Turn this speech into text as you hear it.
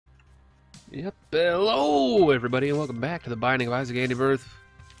Yep. Hello, everybody, and welcome back to the Binding of Isaac Antibirth.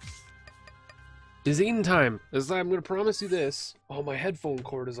 It's eating time. I'm going to promise you this. Oh, my headphone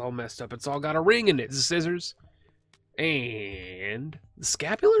cord is all messed up. It's all got a ring in it. It's scissors. And the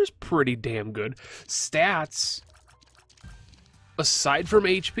scapular's pretty damn good. Stats, aside from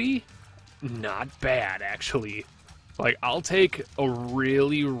HP, not bad, actually. Like, I'll take a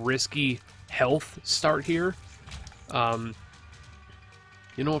really risky health start here.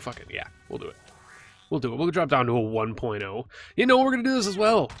 You know what, fuck it, yeah, we'll do it. We'll do it. We'll drop down to a 1.0. You know, we're gonna do this as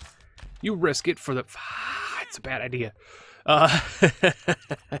well. You risk it for the... it's a bad idea. But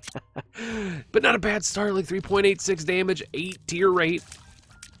not a bad start, like 3.86 damage, 8 tier rate.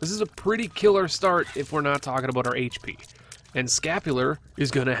 This is a pretty killer start if we're not talking about our HP. And Scapular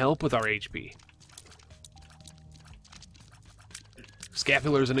is gonna help with our HP.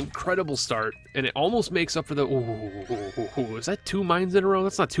 Scapular is an incredible start, and it almost makes up for the... Ooh, is that 2 mines in a row?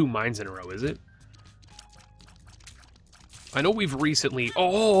 That's not 2 mines in a row, is it? I know we've recently...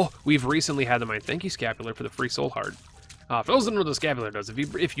 Oh, we've recently had the mine. Thank you, Scapular, for the free soul heart. For those that don't know what the Scapular does,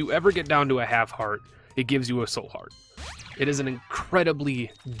 if you ever get down to a half heart, it gives you a soul heart. It is an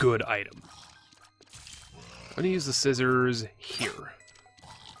incredibly good item. I'm going to use the scissors here.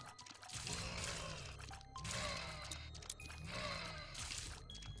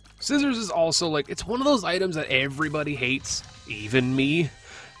 Scissors is also, like, it's one of those items that everybody hates, even me.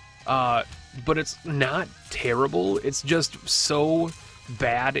 But it's not terrible. It's just so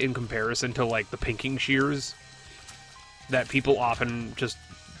bad in comparison to, like, the pinking shears that people often just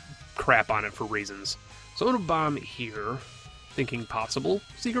crap on it for reasons. So I'm going to bomb here, thinking possible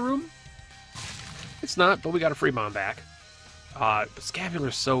secret room. It's not, but we got a free bomb back. But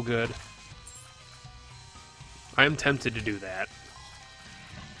Scapular's so good. I am tempted to do that.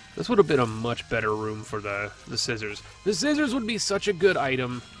 This would have been a much better room for the scissors. The scissors would be such a good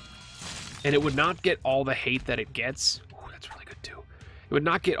item, and it would not get all the hate that it gets. Ooh, that's really good too. It would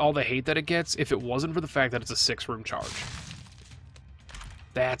not get all the hate that it gets if it wasn't for the fact that it's a 6-room charge.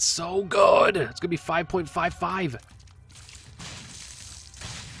 That's so good! It's gonna be 5.55.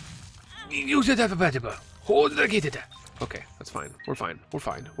 Okay, that's fine. We're fine. We're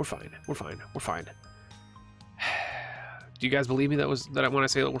fine. We're fine. We're fine. We're fine. Do you guys believe me that when I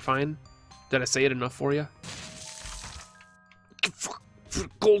say that we're fine? Did I say it enough for you?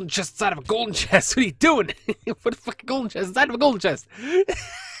 Golden chest inside of a golden chest. What are you doing? What a fucking golden chest inside of a golden chest?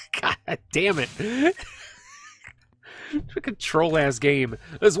 God damn it. Fucking troll ass game.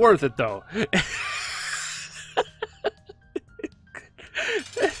 It's worth it though.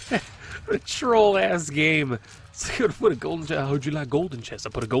 A troll ass game. So you put a golden chest. How'd you like golden chest?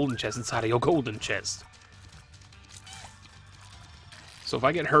 I put a golden chest inside of your golden chest. So if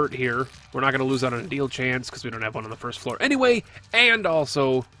I get hurt here, we're not going to lose out on a deal chance because we don't have one on the first floor anyway. And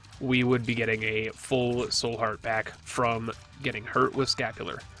also, we would be getting a full soul heart back from getting hurt with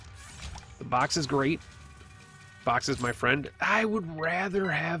Scapular. The box is great. Box is my friend. I would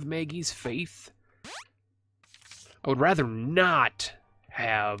rather have Maggie's Faith. I would rather not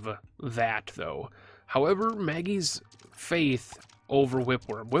have that, though. However, Maggie's Faith over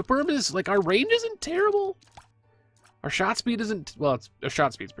Whipworm. Whipworm is, like, our range isn't terrible. Our shot speed isn't... Well, our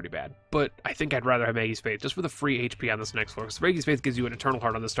shot speed's pretty bad. But I think I'd rather have Maggie's Faith, just for the free HP on this next floor. Because Maggie's Faith gives you an Eternal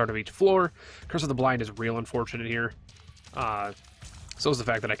Heart on the start of each floor. Curse of the Blind is real unfortunate here. So is the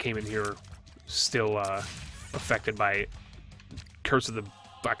fact that I came in here still affected by Curse of the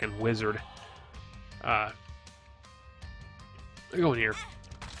fucking Wizard. I go in here.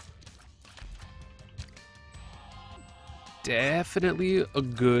 Definitely a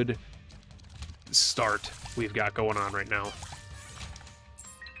good start we've got going on right now.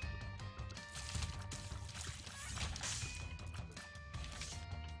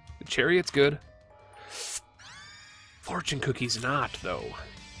 The Chariot's good. Fortune Cookie's not, though.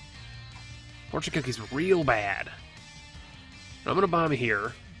 Fortune Cookie's real bad. I'm gonna bomb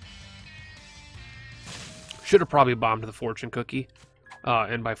here. Should have probably bombed the Fortune Cookie.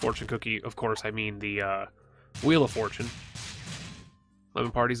 And by Fortune Cookie, of course, I mean the Wheel of Fortune.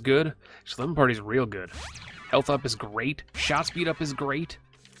 Lemon Party's good. Actually, Lemon Party's real good. Health up is great. Shot speed up is great.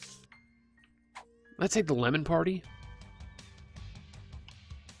 Let's take the Lemon Party.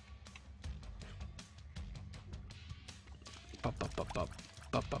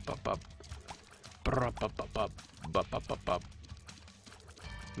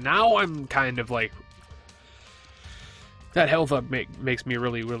 Now I'm kind of like... That health up makes me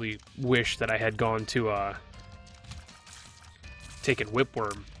really, really wish that I had gone to, taken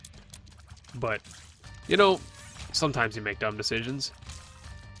Whipworm. But, you know, sometimes you make dumb decisions.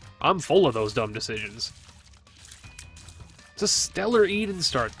 I'm full of those dumb decisions. It's a stellar Eden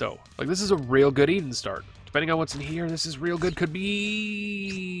start, though. Like, this is a real good Eden start. Depending on what's in here, this is real good. Could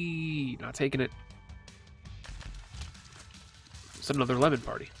be... Not taking it. It's another lemon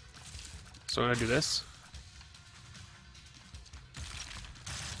party. So I'm going to do this.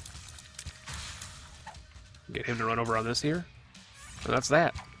 Get him to run over on this here. And that's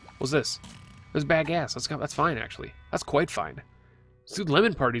that. What's this? This is bad gas. That's fine, actually. That's quite fine. Dude,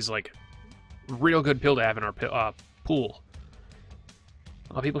 lemon party's like real good pill to have in our pool.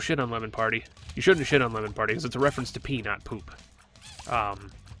 A lot of people shit on lemon party. You shouldn't shit on lemon party because it's a reference to pee, not poop.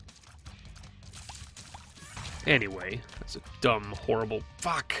 Anyway, that's a dumb, horrible...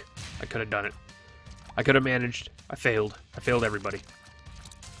 Fuck! I could have done it. I could have managed. I failed. I failed everybody.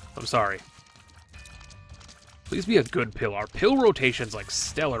 I'm sorry. Please be a good pill. Our pill rotation's like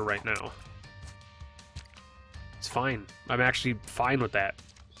stellar right now. It's fine. I'm actually fine with that.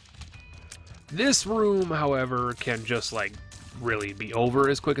 This room, however, can just like really be over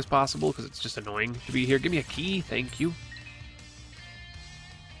as quick as possible because it's just annoying to be here. Give me a key, thank you.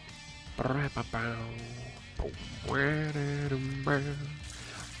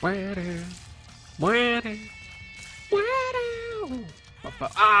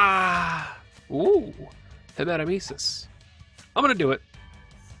 Ah! Ooh! Hematemesis. I'm gonna do it.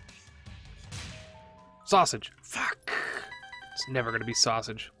 Sausage. Fuck. It's never gonna be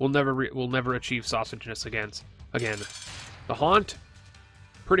sausage. We'll never achieve sausageness again. The Haunt,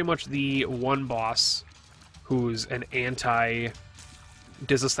 pretty much the one boss who's an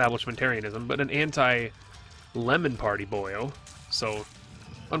anti-disestablishmentarianism, but an anti-lemon party boyo. So,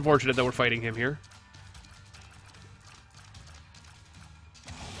 unfortunate that we're fighting him here.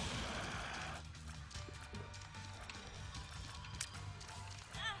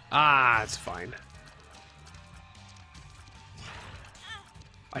 Ah, it's fine.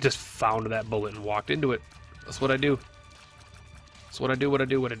 I just found that bullet and walked into it. That's what I do. That's what I do.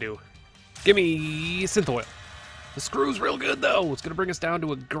 Give me synth oil. The screw's real good, though. It's going to bring us down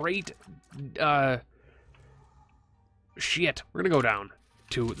to a great... Shit. We're going to go down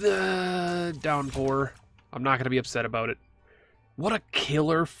to the downpour. I'm not going to be upset about it. What a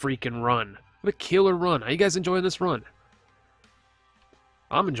killer freaking run. What a killer run. Are you guys enjoying this run?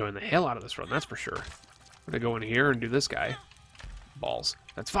 I'm enjoying the hell out of this run, that's for sure. I'm going to go in here and do this guy. Balls.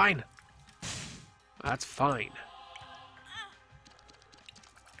 That's fine. That's fine.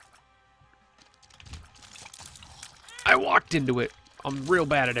 I walked into it. I'm real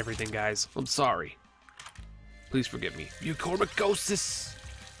bad at everything, guys. I'm sorry. Please forgive me. Mucormycosis.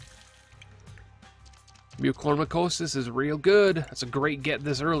 Mucormycosis is real good. That's a great get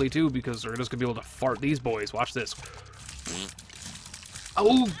this early, too, because we're just going to be able to fart these boys. Watch this.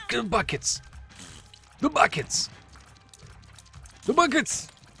 Oh, the buckets. The buckets. The buckets.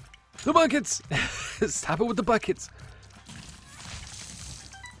 The buckets. Stop it with the buckets.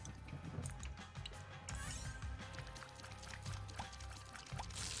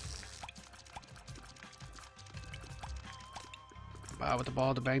 Wow, with the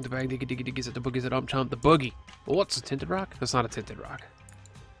ball, the bang, diggy, diggy, diggy, the boogies, the dump, chomp, the boogie. Well, what's a tinted rock? That's not a tinted rock.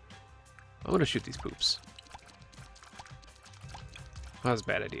 I'm gonna shoot these poops. That was a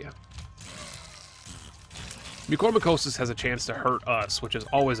bad idea. Mucormycosis has a chance to hurt us, which is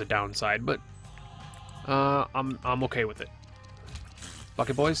always a downside, but I'm okay with it.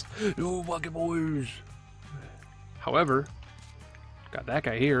 Bucket boys? No, bucket boys! However, got that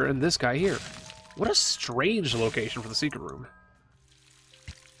guy here and this guy here. What a strange location for the secret room.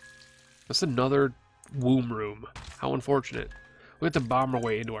 That's another womb room. How unfortunate. We have to bomb our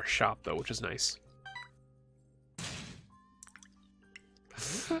way into our shop, though, which is nice.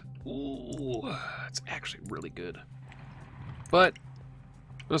 Ooh, it's actually really good. But,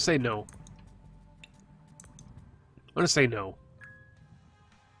 I'm gonna say no. I'm gonna say no.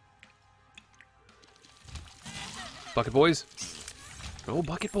 Bucket boys? No,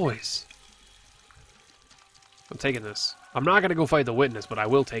 bucket boys. I'm taking this. I'm not gonna go fight the witness, but I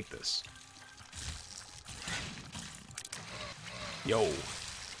will take this. Yo.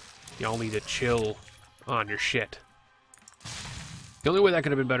 Y'all need to chill on your shit. The only way that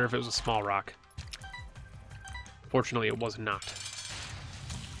could have been better if it was a small rock. Fortunately, it was not.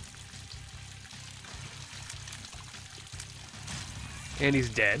 And he's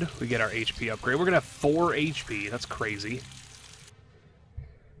dead. We get our HP upgrade. We're going to have 4 HP. That's crazy.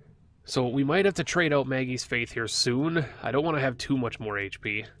 So we might have to trade out Maggie's Faith here soon. I don't want to have too much more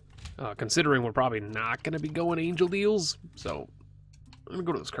HP. Considering we're probably not going to be going Angel Deals. So I'm going to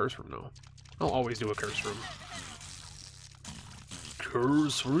go to this curse room now. I'll always do a curse room.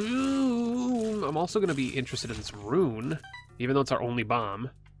 Curse room! I'm also going to be interested in this rune, even though it's our only bomb.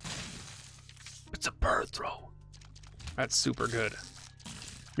 It's a bird throw. That's super good.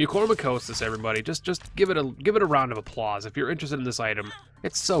 Mucormycosis, everybody. Just give it a round of applause if you're interested in this item.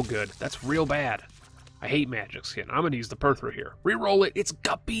 It's so good. That's real bad. I hate magic skin. I'm gonna use the Perthra here. Reroll it. It's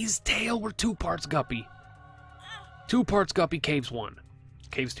Guppy's tail. We're 2 parts Guppy. 2 parts Guppy. Caves 1.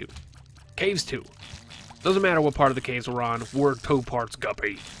 Caves 2. Caves 2. Doesn't matter what part of the caves we're on. We're 2 parts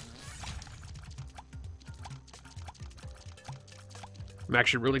Guppy. I'm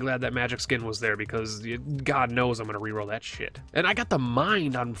actually really glad that magic skin was there because God knows I'm going to reroll that shit. And I got the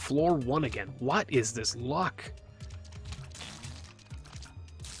mind on floor 1 again. What is this luck?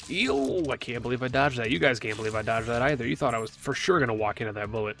 Ew, I can't believe I dodged that. You guys can't believe I dodged that either. You thought I was for sure going to walk into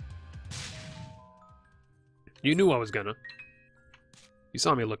that bullet. You knew I was gonna. You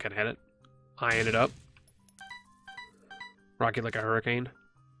saw me looking at it. Eyeing it up. Rock it like a hurricane.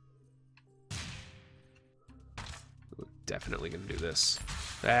 Definitely gonna do this.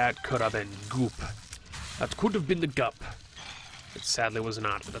 That could have been goop. That could have been the gup. It sadly was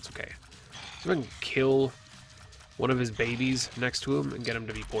not, but that's okay. So I can kill one of his babies next to him and get him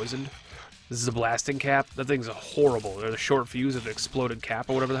to be poisoned. This is a blasting cap. That thing's horrible. They're the short fuse of the exploded cap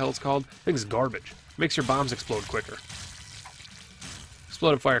or whatever the hell it's called. That thing's garbage. Makes your bombs explode quicker.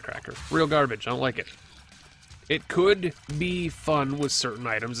 Exploded firecracker. Real garbage. I don't like it. It could be fun with certain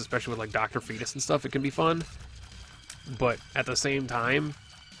items, especially with like Dr. Fetus and stuff. It can be fun. But at the same time,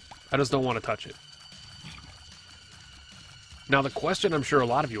 I just don't want to touch it. Now, the question I'm sure a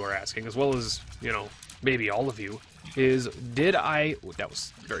lot of you are asking, as well as, you know, maybe all of you, is did I... Oh, that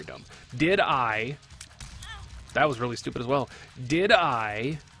was very dumb. Did I... That was really stupid as well. Did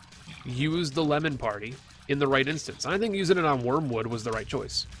I use the Lemon Party in the right instance? I think using it on Wormwood was the right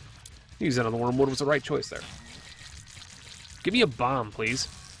choice. Using it on the Wormwood was the right choice there. Give me a bomb, please.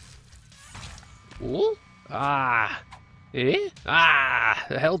 Ooh. Ah. Eh? Ah.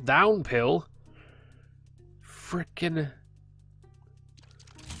 The hell down pill. Frickin'.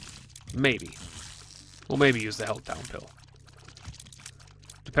 Maybe. We'll maybe use the health down pill.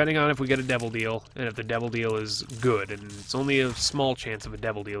 Depending on if we get a devil deal, and if the devil deal is good, and it's only a small chance of a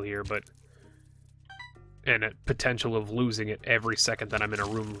devil deal here, but... And a potential of losing it every second that I'm in a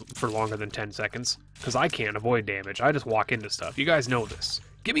room for longer than 10 seconds. Because I can't avoid damage. I just walk into stuff. You guys know this.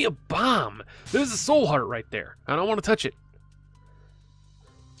 Give me a bomb! There's a soul heart right there. I don't want to touch it.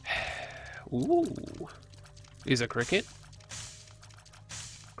 Ooh. Is a cricket?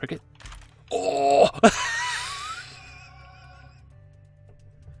 Cricket? Oh!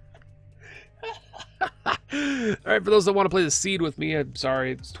 Alright, for those that want to play the seed with me, I'm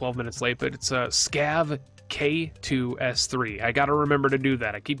sorry, it's 12 minutes late, but it's Scav K2S3. I gotta remember to do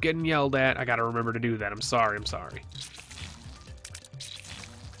that. I keep getting yelled at. I gotta remember to do that. I'm sorry, I'm sorry.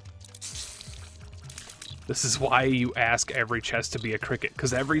 This is why you ask every chest to be a cricket,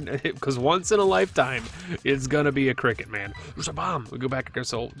 because once in a lifetime, it's gonna be a cricket, man. There's a bomb. We go back.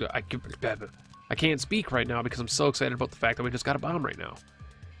 So I can't speak right now because I'm so excited about the fact that we just got a bomb right now.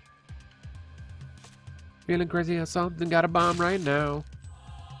 Feeling crazy or something? Got a bomb right now.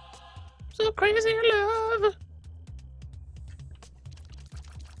 So crazy in love.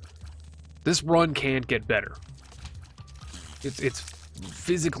 This run can't get better. It's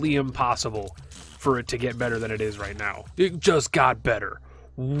physically impossible for it to get better than it is right now. It just got better.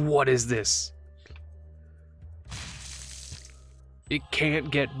 What is this? It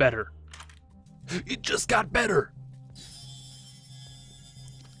can't get better. It just got better.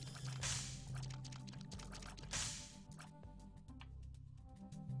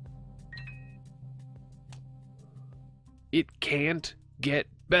 It can't get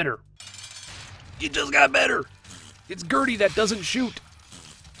better. It just got better. It's Gertie that doesn't shoot.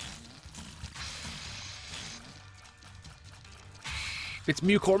 It's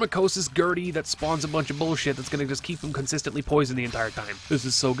Mucormycosis Gertie that spawns a bunch of bullshit that's gonna just keep him consistently poisoned the entire time. This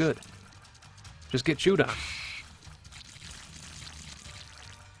is so good. Just get chewed on.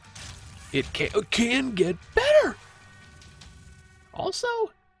 It can get better. Also,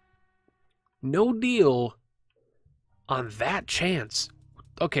 no deal on that chance.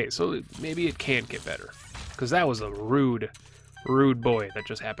 Okay, so maybe it can get better. Because that was a rude boy that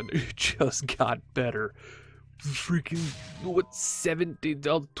just happened. It just got better. Freaking, what, 70,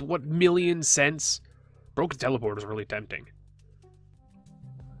 what million cents? Broken teleport is really tempting.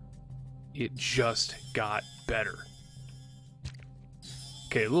 It just got better.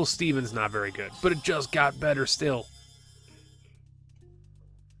 Okay, little Steven's not very good, but it just got better still.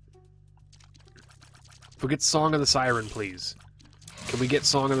 If we get Song of the Siren, please. Can we get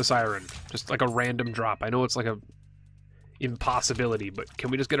Song of the Siren? Just like a random drop. I know it's like a impossibility, but can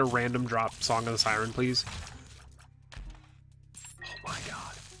we just get a random drop Song of the Siren, please? Oh my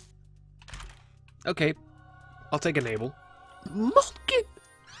god. Okay. I'll take Enable. Mulligan!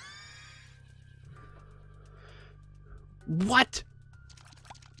 What?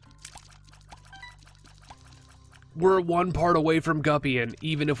 We're one part away from Guppy, and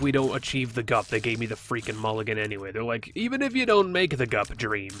even if we don't achieve the Gup, they gave me the freaking mulligan anyway. They're like, even if you don't make the Gup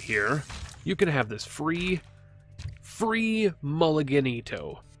dream here, you can have this free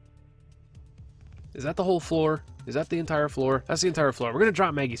mulliganito. Is that the whole floor? Is that the entire floor? That's the entire floor. We're going to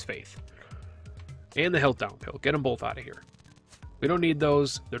drop Maggie's Faith. And the health down pill. Get them both out of here. We don't need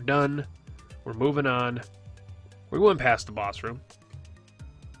those. They're done. We're moving on. We went past the boss room.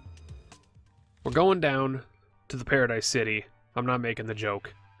 We're going down to the Paradise City. I'm not making the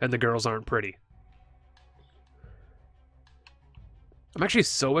joke. And the girls aren't pretty. I'm actually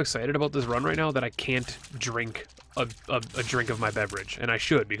so excited about this run right now that I can't drink a drink of my beverage. And I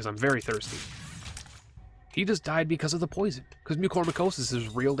should, because I'm very thirsty. He just died because of the poison. Because mucormycosis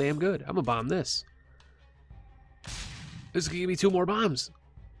is real damn good. I'm gonna bomb this. This is gonna give me 2 more bombs.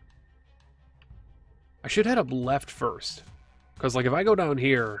 I should head up left first. Because, like, if I go down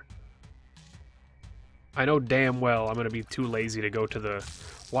here, I know damn well I'm going to be too lazy to go to the...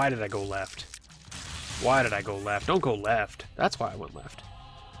 Why did I go left? Why did I go left? Don't go left. That's why I went left.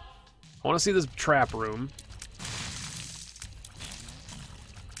 I want to see this trap room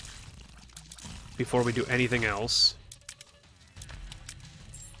before we do anything else.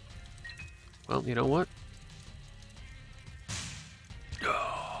 Well, you know what?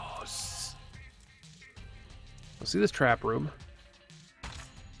 Let's see this trap room.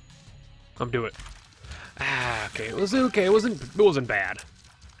 Do it. Ah, okay. It was okay. It wasn't bad.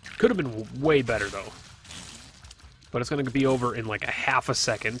 Could have been way better though. But it's gonna be over in like a half a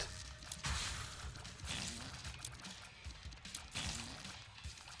second.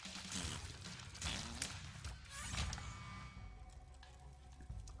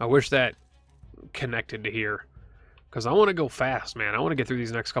 I wish that connected to here. Because I want to go fast, man. I want to get through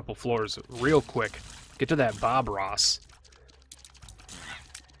these next couple floors real quick. Get to that Bob Ross.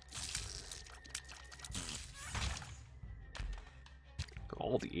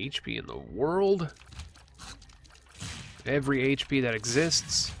 All the HP in the world. Every HP that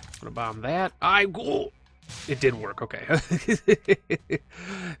exists. I'm gonna bomb that. It did work, okay. If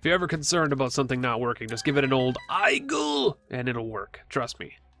you're ever concerned about something not working, just give it an old Igul and it'll work. Trust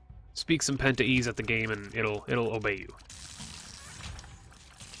me. Speak some Penta-E's at the game and it'll obey you.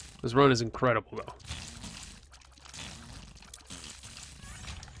 This run is incredible though.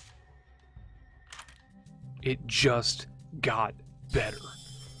 It just got better.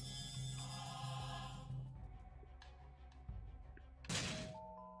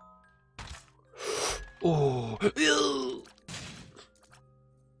 Oh, ew.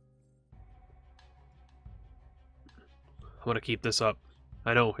 I'm gonna keep this up.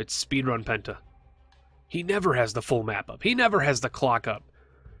 I know, it's speedrun Penta. He never has the full map up. He never has the clock up.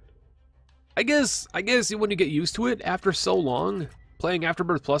 I guess when you get used to it after so long, playing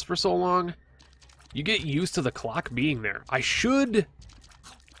Afterbirth Plus for so long, you get used to the clock being there. I should...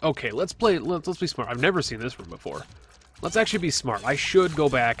 Okay, let's be smart. I've never seen this room before. Let's actually be smart. I should go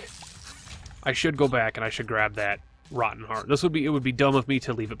back and I should grab that Rotten Heart. It would be dumb of me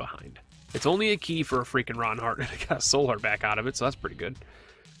to leave it behind. It's only a key for a freaking Rotten Heart, and I got a Soul Heart back out of it, so that's pretty good.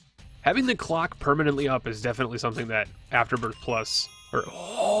 Having the clock permanently up is definitely something that Afterbirth Plus...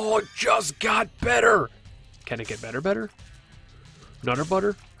 Oh, it just got better! Can it get better? Nutter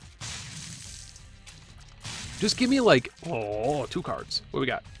butter? Just give me, like... Oh, 2 cards. What do we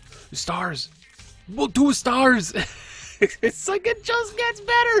got? Stars! Well, 2 stars! It's like it just gets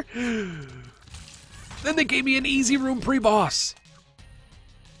better! Then they gave me an easy room pre-boss.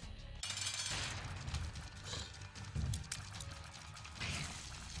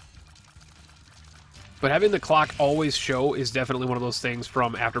 But having the clock always show is definitely one of those things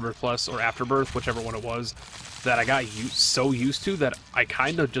from Afterbirth Plus or Afterbirth, whichever one it was, that I got so used to that I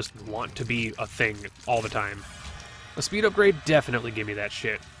kind of just want to be a thing all the time. A speed upgrade? Definitely give me that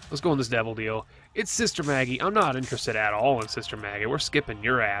shit. Let's go in this devil deal. It's Sister Maggie. I'm not interested at all in Sister Maggie. We're skipping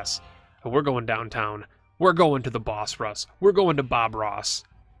your ass. And we're going downtown. We're going to the Boss Russ. We're going to Bob Ross.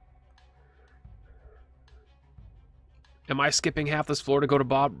 Am I skipping half this floor to go to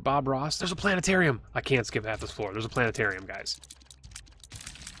Bob Ross? There's a planetarium. I can't skip half this floor. There's a planetarium, guys.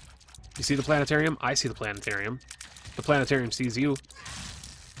 You see the planetarium? I see the planetarium. The planetarium sees you.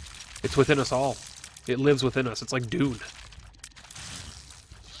 It's within us all. It lives within us. It's like Dune.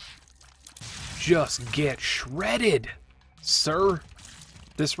 Just get shredded, sir.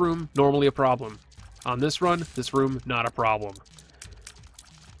 This room, normally a problem. On this run, this room, not a problem.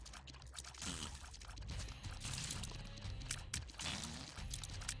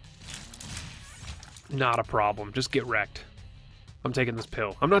 Not a problem. Just get wrecked. I'm taking this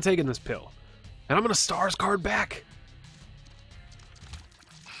pill. I'm not taking this pill. And I'm going to stars card back.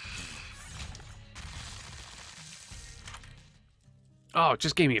 Oh, it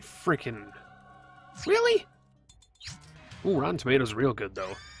just gave me a freaking... Really? Ooh, Rotten Tomatoes real good,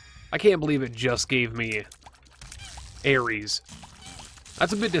 though. I can't believe it just gave me Ares.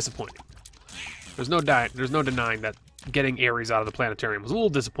 That's a bit disappointing. There's no denying that getting Ares out of the planetarium was a little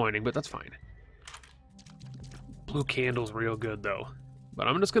disappointing, but that's fine. Blue Candle's real good, though. But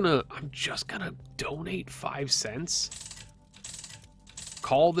I'm just gonna donate 5 cents.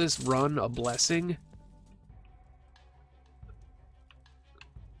 Call this run a blessing.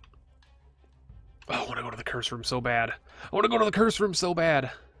 Oh, I want to go to the curse room so bad. I want to go to the curse room so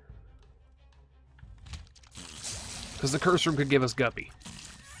bad. Because the curse room could give us Guppy.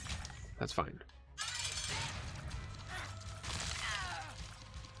 That's fine.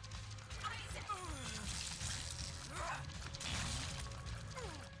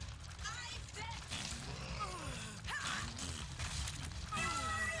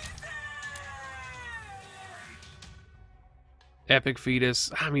 Epic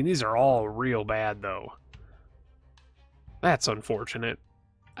Fetus. I mean, these are all real bad, though. That's unfortunate.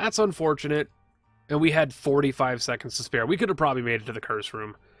 That's unfortunate. And we had 45 seconds to spare. We could have probably made it to the curse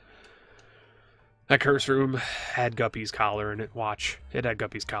room. That curse room had Guppy's collar in it. Watch. It had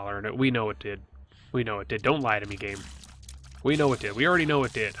Guppy's collar in it. We know it did. We know it did. Don't lie to me, game. We know it did. We already know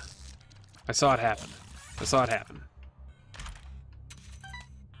it did. I saw it happen. I saw it happen.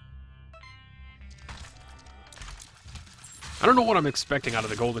 I don't know what I'm expecting out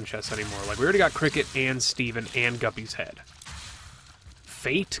of the golden chest anymore. Like, we already got Cricket and Steven and Guppy's head.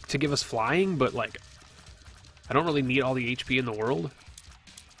 Fate to give us flying, but, like, I don't really need all the HP in the world.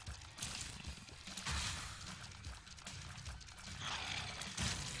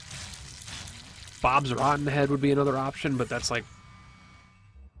 Bob's Rotten Head would be another option, but that's, like,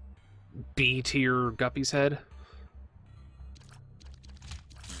 B-tier Guppy's head.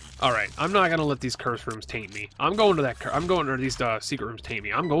 Alright, I'm not gonna let these curse rooms taint me. I'm going to these secret rooms taint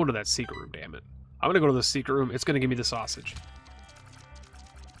me. I'm going to that secret room, damn it. I'm gonna go to the secret room. It's gonna give me the sausage.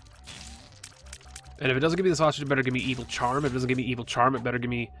 And if it doesn't give me the sausage, it better give me Evil Charm. If it doesn't give me Evil Charm, it better give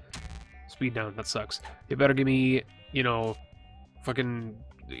me Speed Down. That sucks. It better give me, you know, fucking...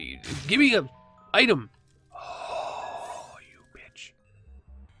 Give me a item. Oh, you bitch.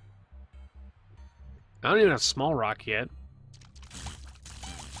 I don't even have Small Rock yet.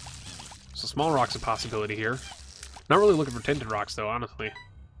 So Small Rock's a possibility here. Not really looking for Tinted Rocks, though, honestly.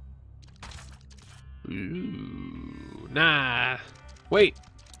 Ooh, nah. Wait.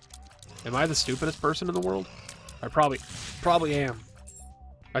 Am I the stupidest person in the world? I probably am.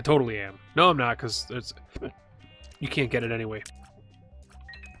 I totally am. No, I'm not, because it's... You can't get it anyway.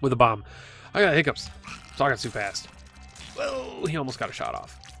 With a bomb. I got hiccups. Talking too fast. Well, he almost got a shot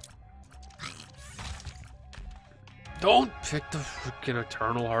off. Don't pick the freaking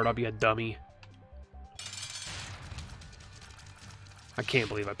Eternal Heart up, you dummy. I can't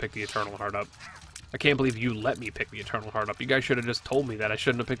believe I picked the Eternal Heart up. I can't believe you let me pick the Eternal Heart up. You guys should have just told me that. I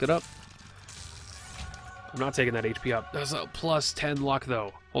shouldn't have picked it up. I'm not taking that HP up. That's a plus 10 luck,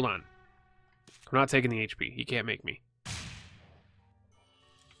 though. Hold on. I'm not taking the HP. He can't make me.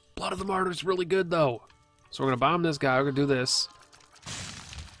 Blood of the Martyr's really good, though. So we're going to bomb this guy. We're going to do this.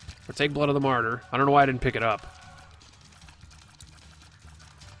 We'll take Blood of the Martyr. I don't know why I didn't pick it up.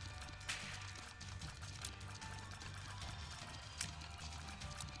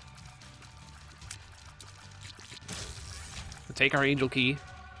 We'll take our Angel Key.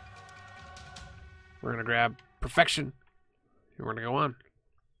 We're going to grab Perfection. And we're going to go on.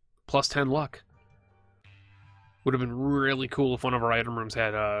 Plus 10 luck. Would have been really cool if one of our item rooms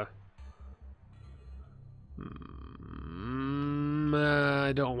had, I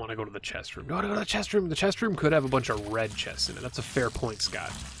don't want to go to the chest room. Do I want to go to the chest room? The chest room could have a bunch of red chests in it. That's a fair point,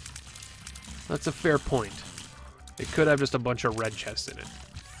 Scott. That's a fair point. It could have just a bunch of red chests in it.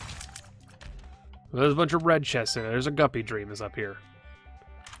 There's a bunch of red chests in it. There's a Guppy Dream is up here.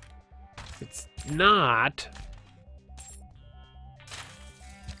 It's not.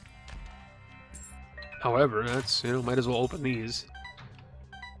 However, that's, you know, might as well open these.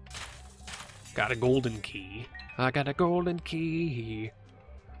 Got a golden key. I got a golden key.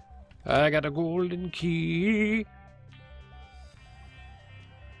 I got a golden key.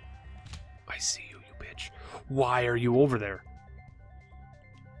 I see you, you bitch. Why are you over there?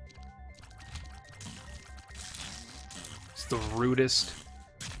 It's the rudest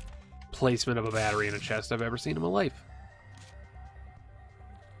placement of a battery in a chest I've ever seen in my life.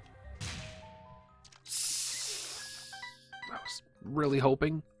 I was really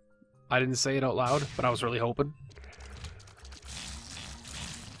hoping I didn't say it out loud, but I was really hoping.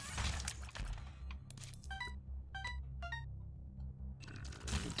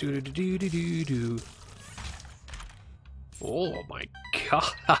 Do-do-do-do-do-do. Oh my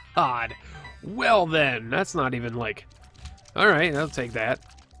god. Well then, that's not even like... Alright, I'll take that.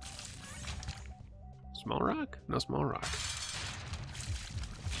 Small rock? No small rock.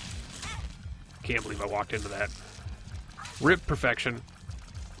 Can't believe I walked into that. Rip perfection.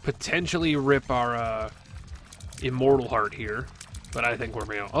 Potentially rip our immortal heart here. But I think we're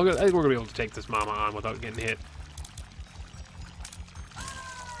gonna be able to take this mama on without getting hit.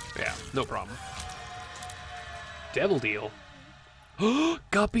 Yeah, no problem. Devil deal.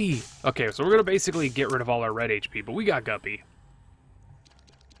 Guppy! Okay, so we're gonna basically get rid of all our red HP, but we got Guppy.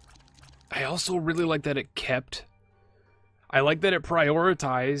 I also really like that it kept... I like that it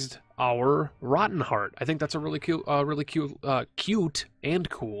prioritized our Rotten Heart. I think that's a really cute and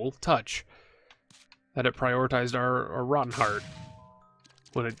cool touch. That it prioritized our Rotten Heart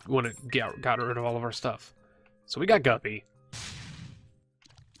when it got rid of all of our stuff. So we got Guppy.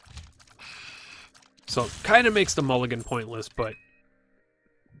 So it kind of makes the mulligan pointless, but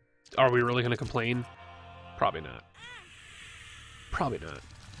are we really going to complain? Probably not. Probably not.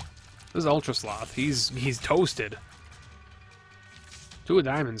 This is Ultra Sloth. He's toasted. 2 of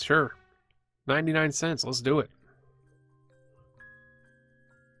diamonds, sure. 99 cents. Let's do it.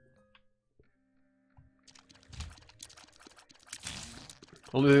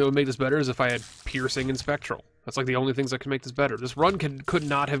 Only thing that would make this better is if I had piercing and spectral. That's like the only things that could make this better. This run could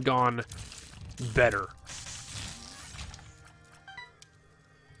not have gone better.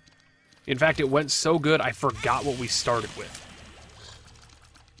 In fact, it went so good, I forgot what we started with.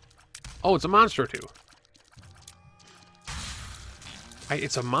 Oh, it's a monster too.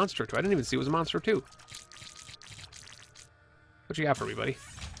 It's a monster too. I didn't even see it was a monster too. What you got for me, buddy?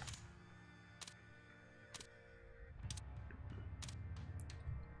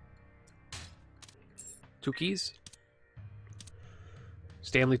 Two keys?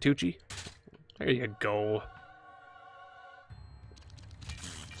 Stanley Tucci? There you go.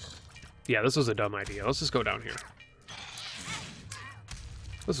 Yeah, this was a dumb idea. Let's just go down here.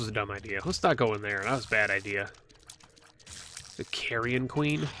 This was a dumb idea. Let's not go in there. That was a bad idea. The Carrion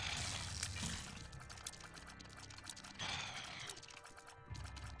Queen?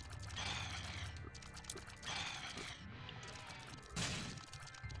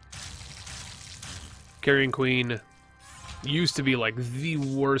 Carrion Queen used to be like the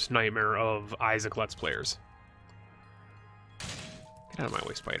worst nightmare of Isaac Let's Players. Get out of my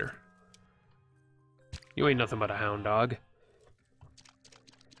way, spider. You ain't nothing but a hound dog.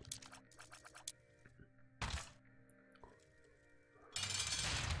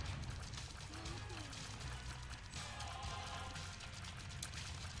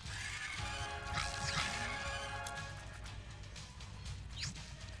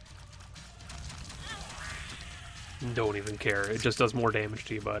 Don't even care. It just does more damage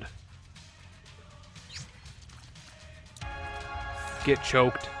to you, bud. Get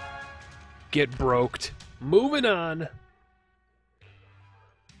choked. Get broked. Moving on.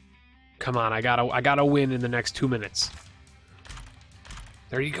 Come on, I gotta win in the next 2 minutes.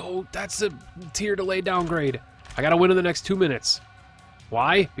 There you go. That's a tier delay downgrade. I gotta win in the next 2 minutes.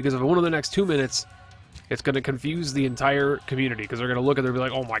 Why? Because if I win in the next 2 minutes, it's gonna confuse the entire community, because they're gonna look at it and be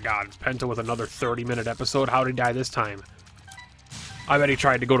like, oh my god, it's Penta with another 30-minute episode. How did he die this time? I bet he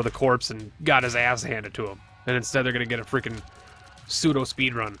tried to go to the corpse and got his ass handed to him. And instead they're gonna get a freaking pseudo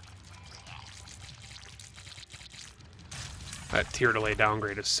speedrun. That tier delay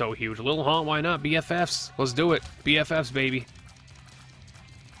downgrade is so huge. Little Haunt, why not? BFFs. Let's do it. BFFs, baby.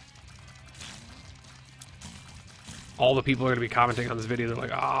 All the people are going to be commenting on this video. They're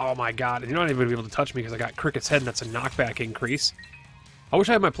like, oh my god. You're not even going to be able to touch me because I got Cricket's head and that's a knockback increase. I wish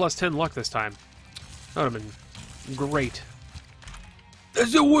I had my plus 10 luck this time. That would have been great.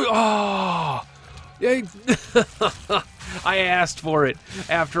 Oh! I asked for it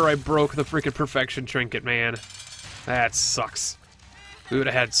after I broke the freaking perfection trinket, man. That sucks. We would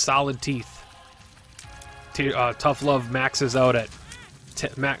have had solid teeth. Tough Love maxes out at...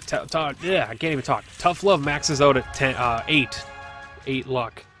 yeah, I can't even talk. Tough Love maxes out at 8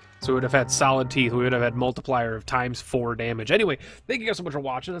 luck. So we would have had solid teeth. We would have had multiplier of ×4 damage. Anyway, thank you guys so much for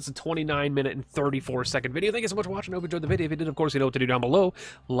watching. That's a 29-minute and 34-second video. Thank you so much for watching. I hope you enjoyed the video. If you did, of course, you know what to do down below.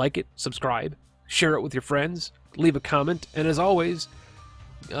 Like it, subscribe, share it with your friends, leave a comment, and as always,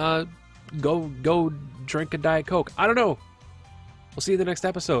 go drink a Diet Coke. I don't know. We'll see you in the next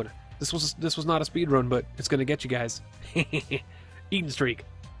episode. This was not a speed run, but it's gonna get you guys. Eating streak.